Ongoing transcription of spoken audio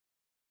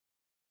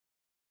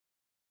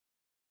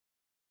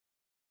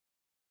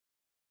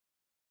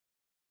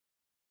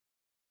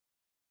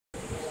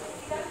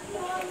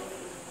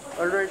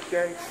Alright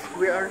guys,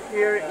 we are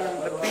here in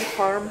the bee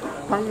farm,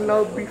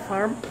 Bohol Bee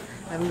Farm,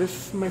 and this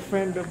is my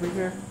friend over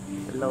here.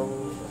 Hello.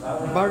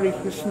 Barry,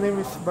 his name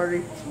is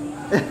Barry.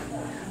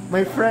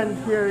 My friend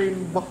here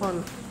in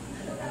Bohol.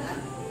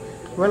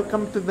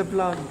 Welcome to the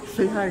vlog.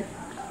 Say hi.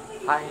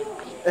 Hi.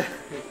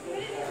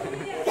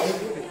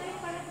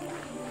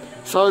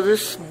 So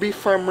this bee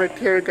farm right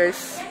here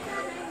guys.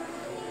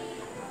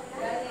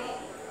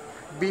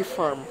 Bee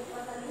farm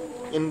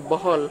in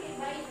Bohol.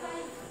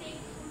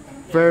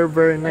 Very,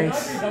 very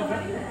nice.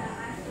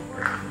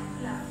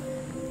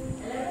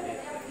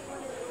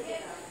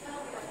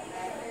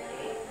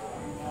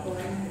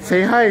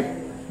 Say hi,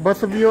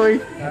 both of you.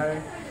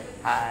 Hi.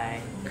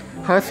 Hi.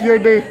 How's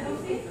your day?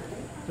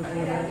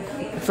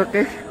 It's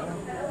okay.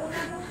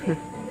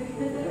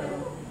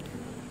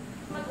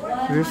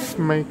 This is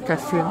my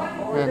cousin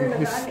and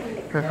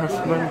her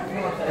husband,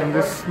 and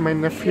this is my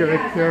nephew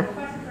right here.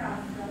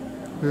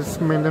 This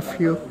is my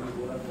nephew.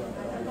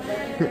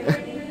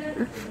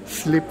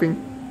 Sleeping.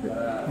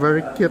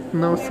 Very cute,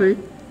 no see?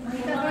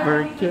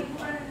 Very cute.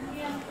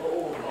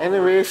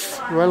 Anyways,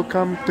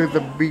 welcome to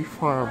the bee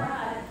farm.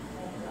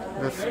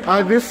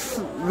 This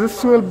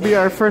will be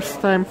our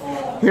first time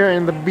here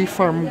in the bee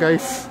farm,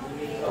 guys.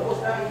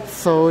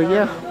 So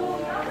yeah,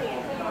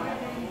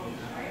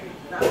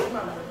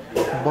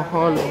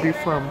 Bohol Bee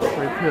Farm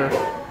right here.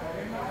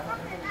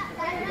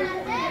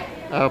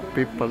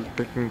 People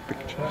taking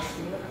pictures.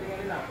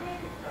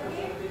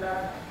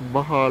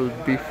 Bohol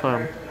Bee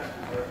Farm.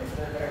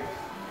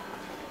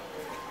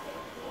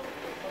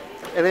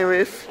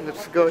 Anyways,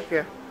 let's go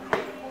here.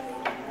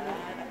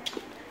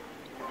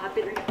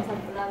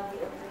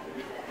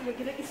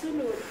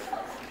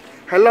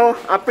 Hello,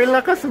 apil na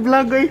ka sa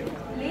vlog eh.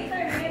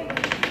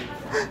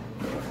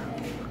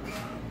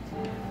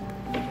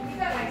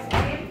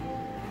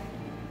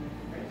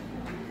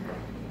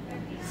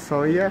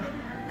 So yeah,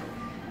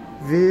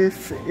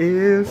 this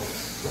is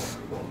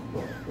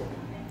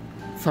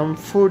some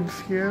foods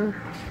here.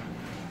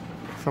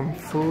 Some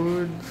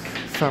foods,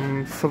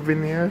 some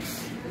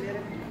souvenirs.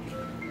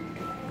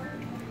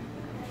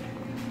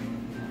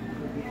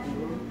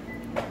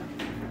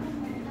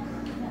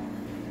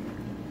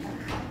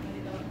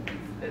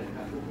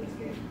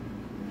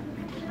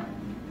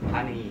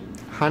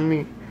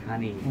 Honey.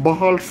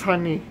 Bohol's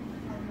honey.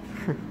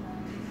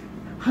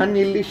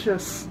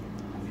 Honeylicious.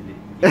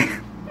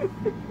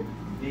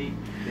 Be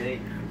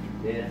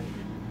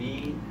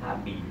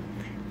happy.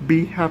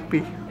 Be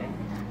happy.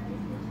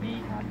 Be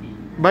happy.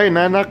 Bay,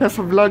 nana ka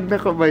sa vlog na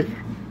ko, bay.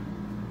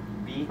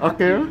 Be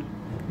Okay?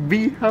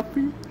 Be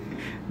happy.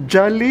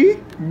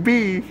 Jolly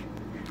be.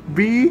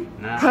 Be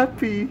Na.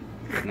 happy.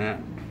 Na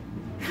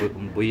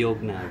buyog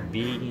na.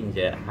 Be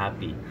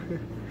happy.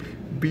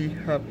 Be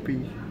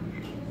happy.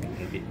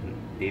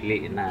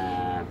 Dili na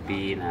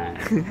be na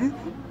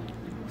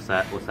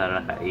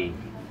usara ka eh.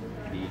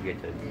 Be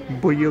gayud.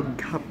 Buyog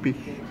happy.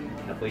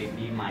 Ako'y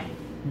be my.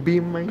 Be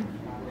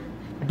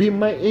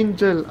my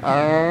angel.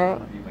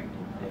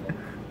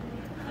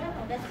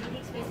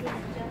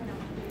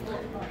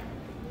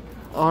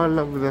 All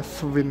of the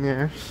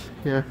souvenirs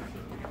here.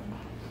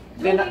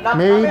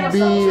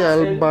 Maybe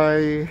I'll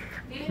buy.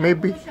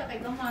 Maybe. I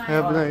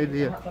have no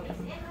idea.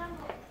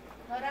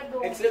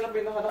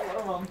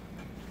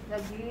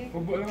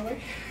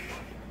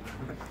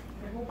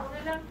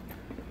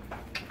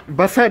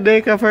 Basa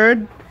day ka,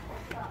 Ferd?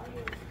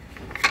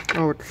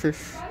 Oh, what's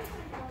this?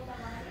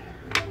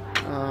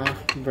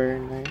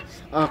 Very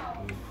nice.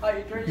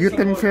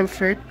 Utensils,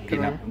 right?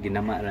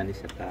 Ginama ra ni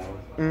sa tao.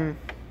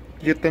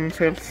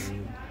 Utensils.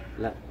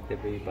 La,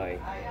 tabi bay.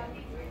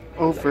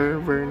 Oh, very,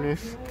 very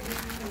nice.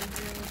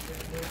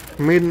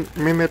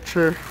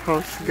 Miniature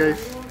house,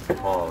 guys.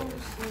 Oh.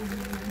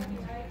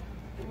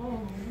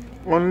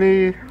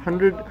 Only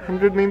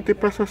 190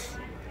 pesos.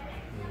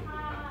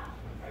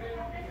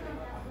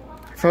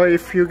 So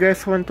if you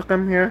guys want to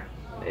come here,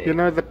 you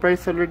know the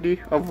price already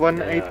of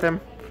one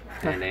item.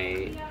 And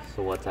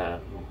suwat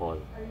sa Bohol.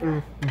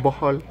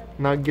 Bohol.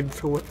 Nagid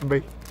suwat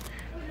bay.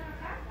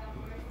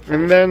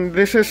 And then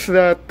this is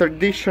the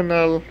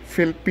traditional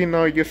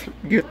Filipino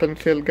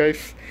utensil,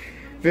 guys.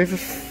 This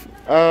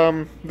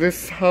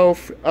is how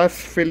us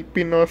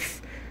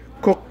Filipinos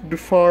cooked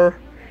before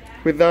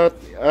without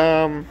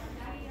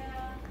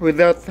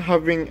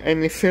having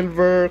any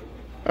silver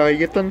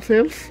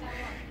utensils.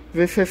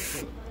 This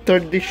is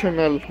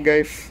traditional,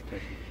 guys.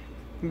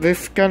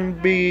 This can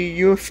be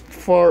used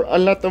for a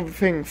lot of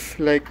things,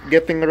 like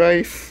getting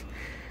rice,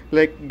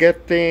 like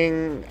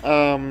getting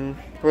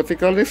what do you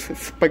call this,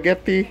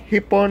 spaghetti,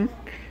 hipon,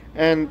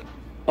 and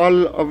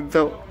all of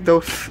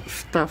those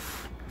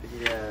stuff.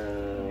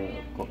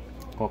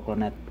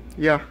 Coconut.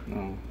 Yeah,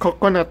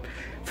 coconut.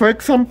 For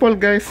example,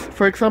 guys,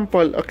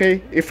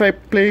 okay, if I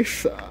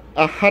place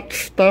a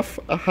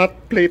hot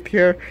plate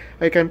here,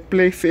 I can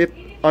place it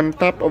on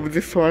top of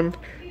this one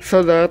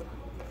so that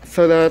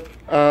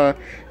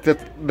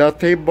the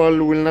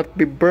table will not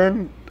be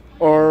burned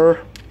or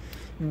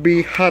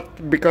be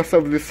hot because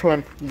of this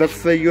one.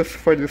 That's the use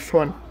for this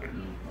one.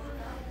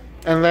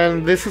 And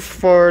then this is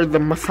for the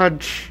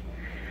massage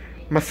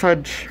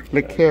massage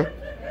like here.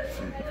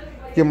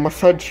 You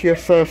massage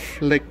yourself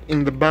like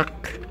in the back.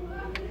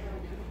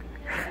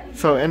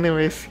 So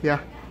anyways,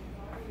 yeah.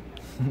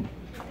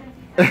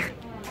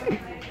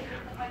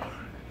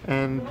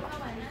 And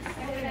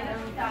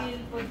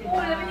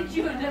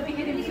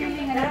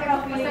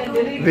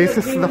this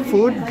is the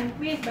food.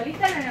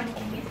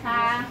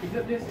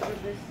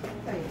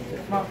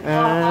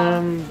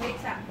 And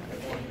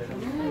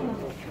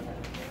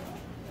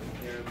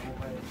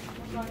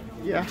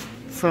yeah,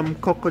 some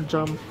cocoa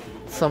jam,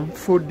 some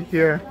food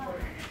here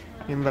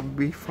in the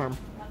bee farm.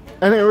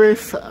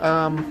 Anyways,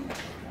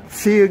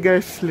 see you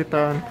guys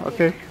later on,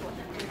 okay?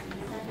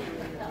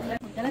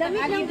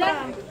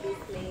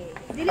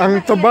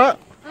 Ang taba.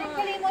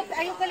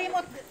 Ayaw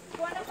kalimot.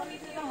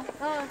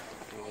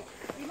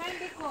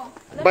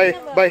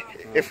 Bye.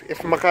 If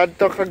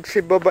makadto kag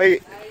si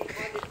babay,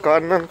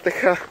 kanan ta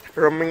ka,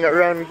 roaming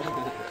around.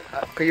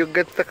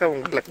 Kayugat ta ka,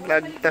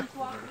 maglaglag ta.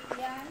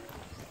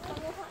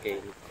 Okay.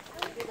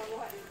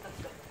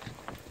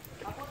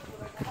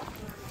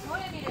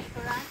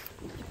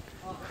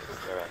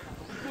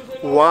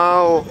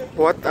 Wow,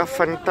 what a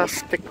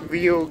fantastic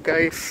view,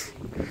 guys.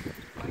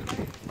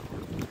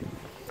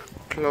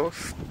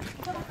 Close.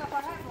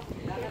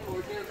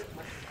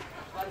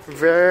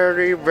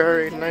 Very,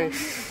 very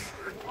nice.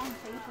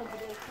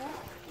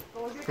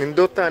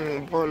 Hindutan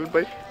ng Bohol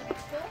Bee.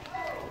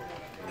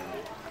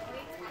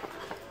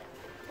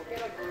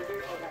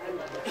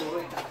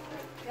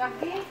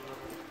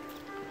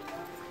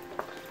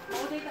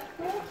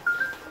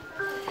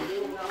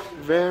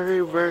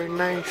 Very, very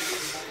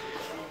nice.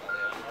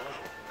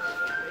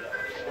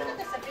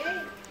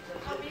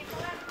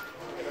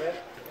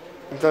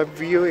 The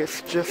view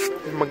is just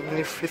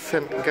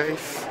magnificent,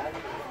 guys.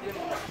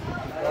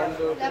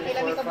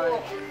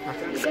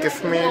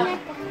 Excuse me.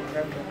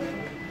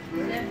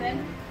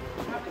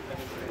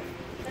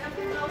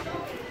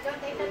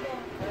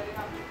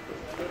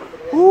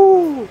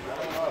 Woo!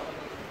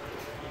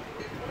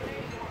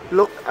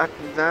 Look at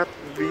that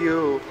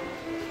view.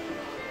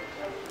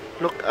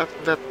 Look at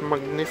that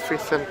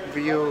magnificent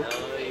view.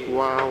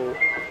 Wow.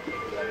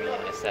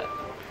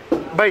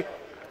 Bay,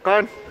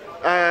 kon.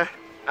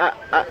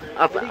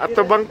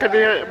 Ato bang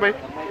kaniya, bay?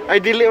 Ay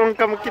dili man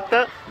ka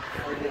makita.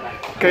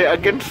 Kay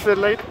against the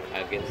light.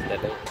 Against the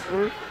light.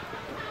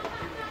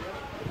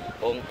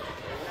 Kung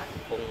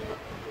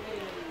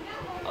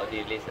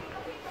dili po.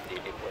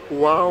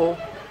 Wow.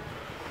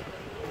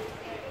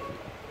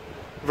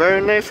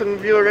 Very nice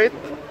ang view, right?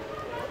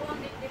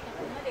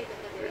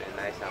 Very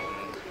nice ang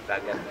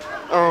dagat.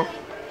 Oh,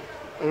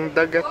 ang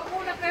dagat.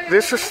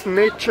 This is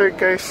nature,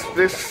 guys.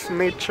 This is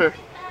nature.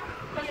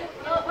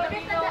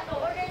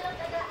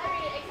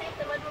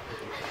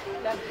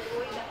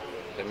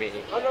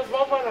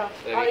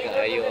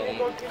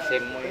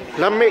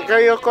 Lami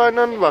kayo ko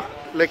anon ba?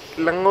 Like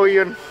langoy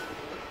yun.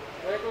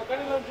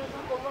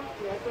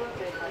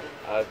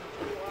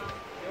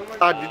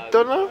 Dito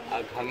na?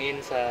 Hangin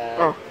sa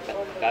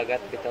dagat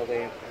bitaw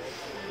kayo.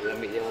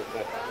 Lami yung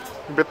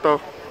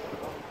Bito.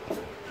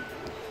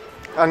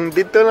 Ang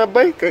dito na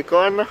ba? Kay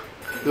ko na.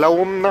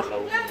 Lawom na.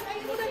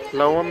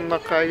 Lawom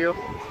na kayo.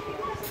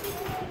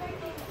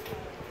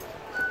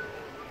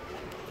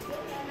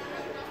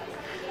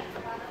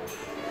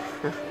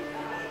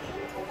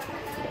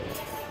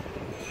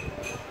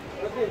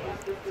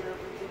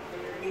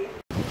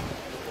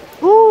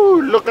 Woo!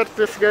 Look at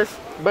this, guys.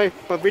 Bye.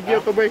 Pa-video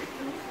ko, bye.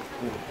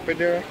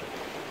 Pwede.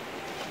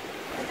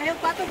 Ayaw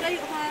patog layo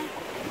ha.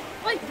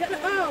 Oy, gala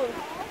oh.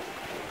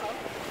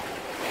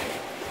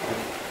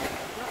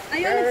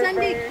 Ayaw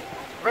nagsandig.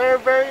 Very,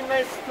 very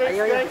nice place,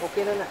 guys.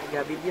 Okay na na.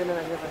 Video na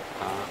lang.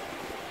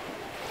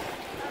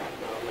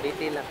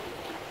 Ulitin lang.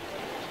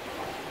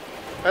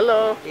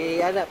 Hello.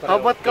 Ana,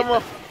 Habat ka mo.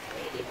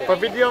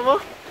 Pa-video mo?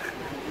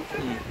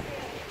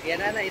 Yan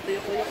ana, ito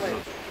yung kuya ko.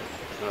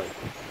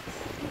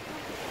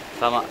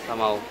 sama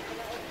ko.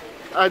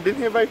 Din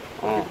niya, bye.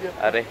 Oh,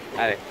 are.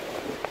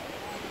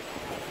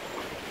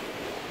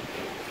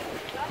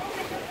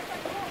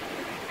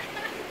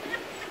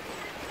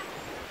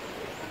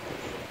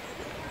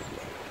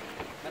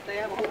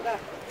 Mataya mo ka.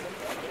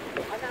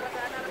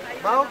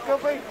 Mahog ka,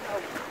 bye.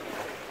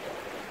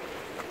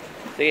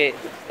 Sige,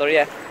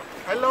 storya.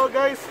 Hello,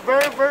 guys.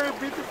 Very, very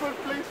beautiful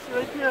place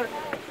right here.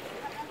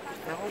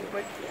 Mahog,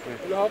 bye.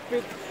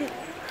 Lapit.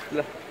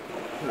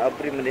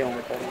 Naabri mo na yung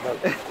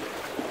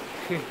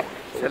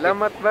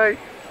Salamat, bye.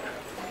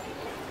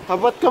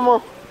 Habat ka mo.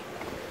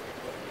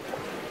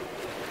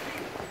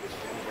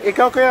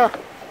 Ikaw kaya?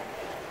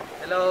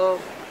 Hello.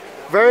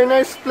 Very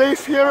nice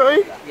place here,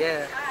 eh?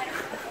 Yeah.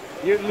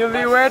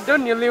 Newlywed.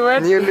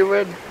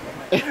 Newlywed.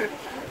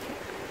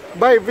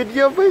 Bye,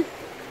 video, bye.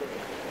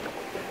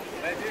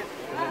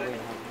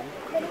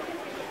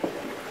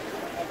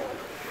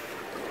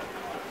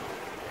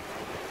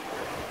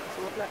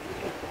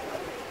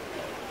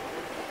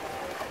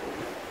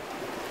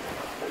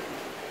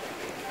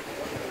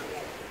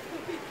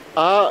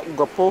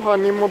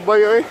 Gwapuhan ni mo ba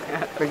yun, eh?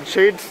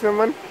 Nag-shades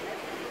naman.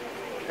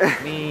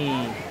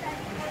 Me.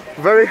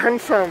 Very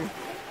handsome.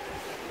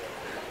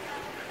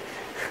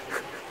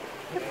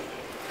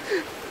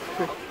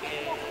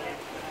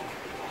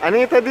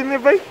 Anita din eh,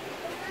 bay?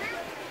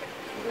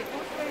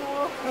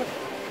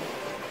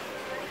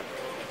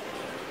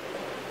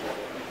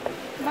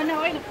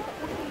 Manaoy.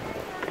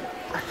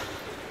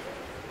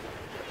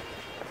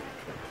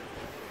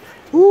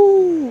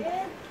 Woo!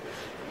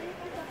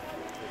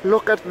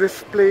 Look at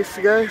this place,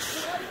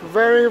 guys.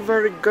 Very,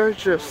 very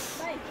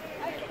gorgeous.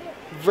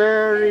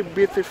 Very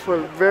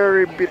beautiful,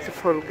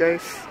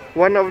 guys.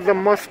 One of the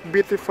most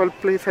beautiful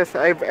places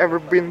I've ever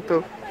been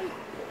to.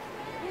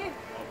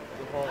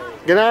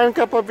 Ganahan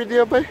ka pa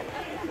video ba?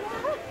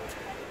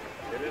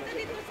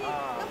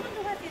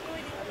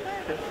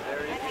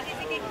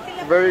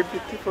 Very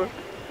beautiful.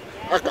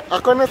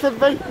 Ako na sad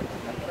ba?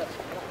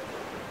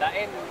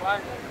 Dain,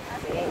 one.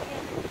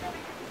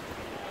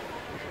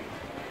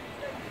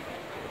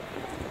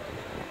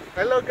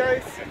 Hello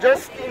guys,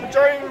 just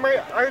enjoying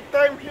our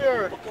time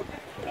here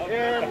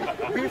in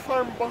Bee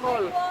Farm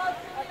Bohol.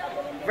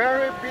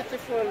 Very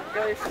beautiful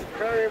guys,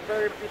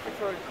 very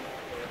beautiful.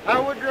 I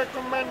would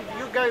recommend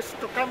you guys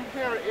to come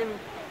here in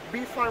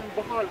Bee Farm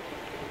Bohol.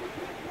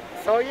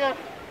 So yeah.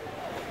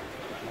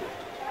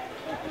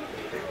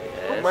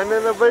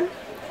 Mana na ba?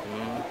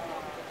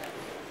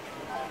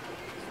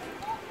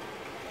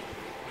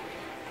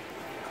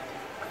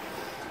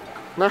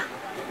 Na.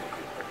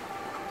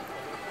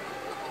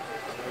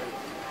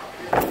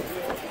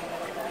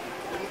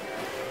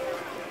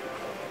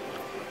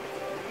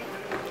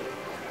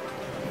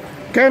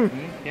 Ken,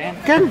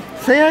 Ken,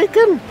 say hi,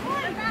 Ken.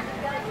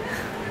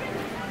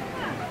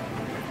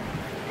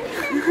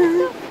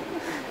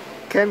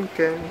 Ken.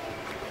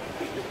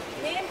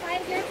 Name,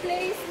 find your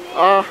place.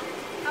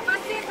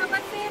 Kapatid.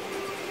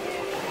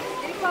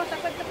 Dili ko,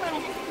 tapad ka pa.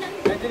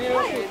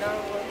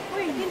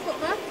 Uy, hinto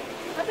ka?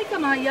 Kapit ka,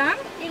 Mayang?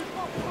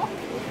 Hinto ko.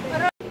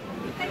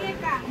 Tayo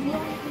ka.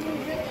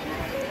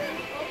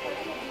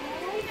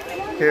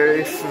 Here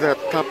is the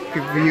top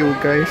view,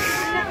 guys.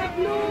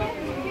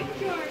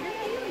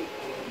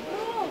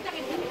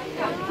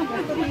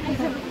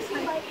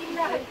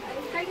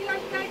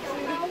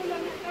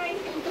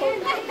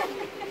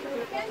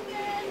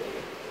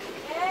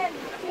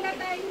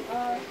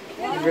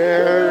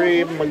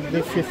 Very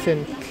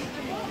magnificent.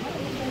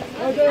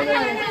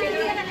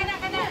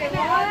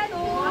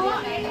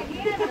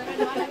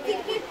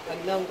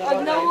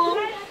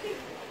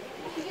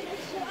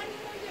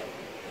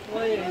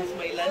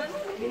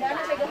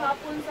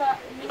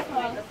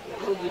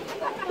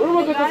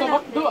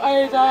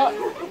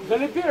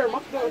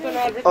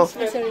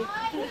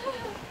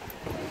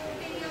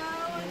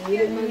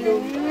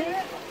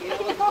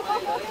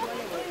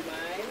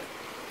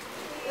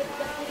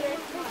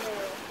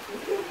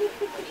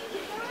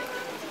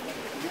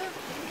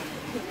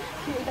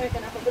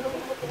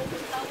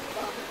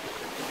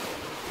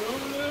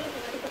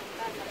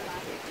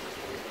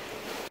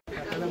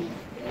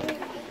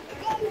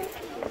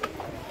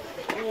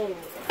 Oh.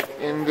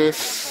 In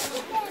this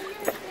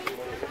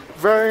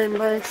very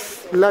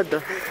nice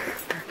ladder,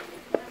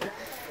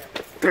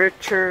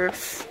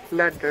 treacherous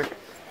ladder,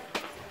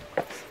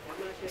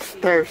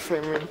 stairs I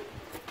mean.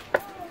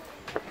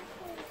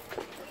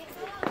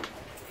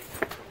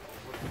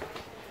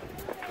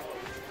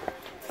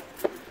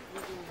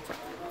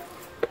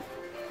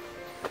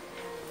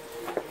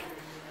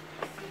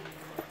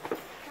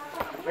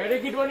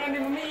 Pwede gidwa na ni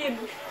Mumin.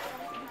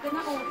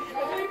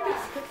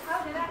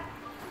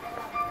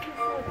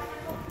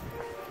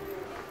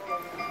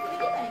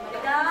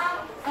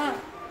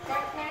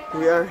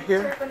 We are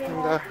here in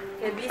the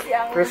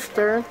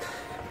restaurant.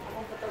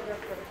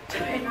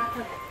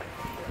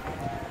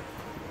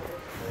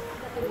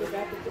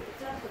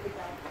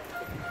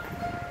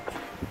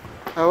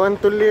 I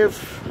want to live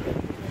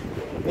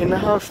in a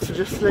house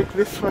just like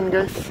this one,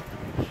 guys.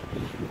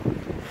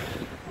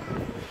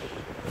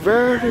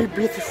 Very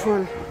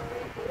beautiful.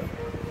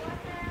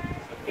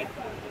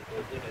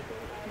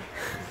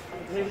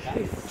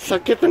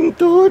 Sakit ang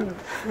tuhod.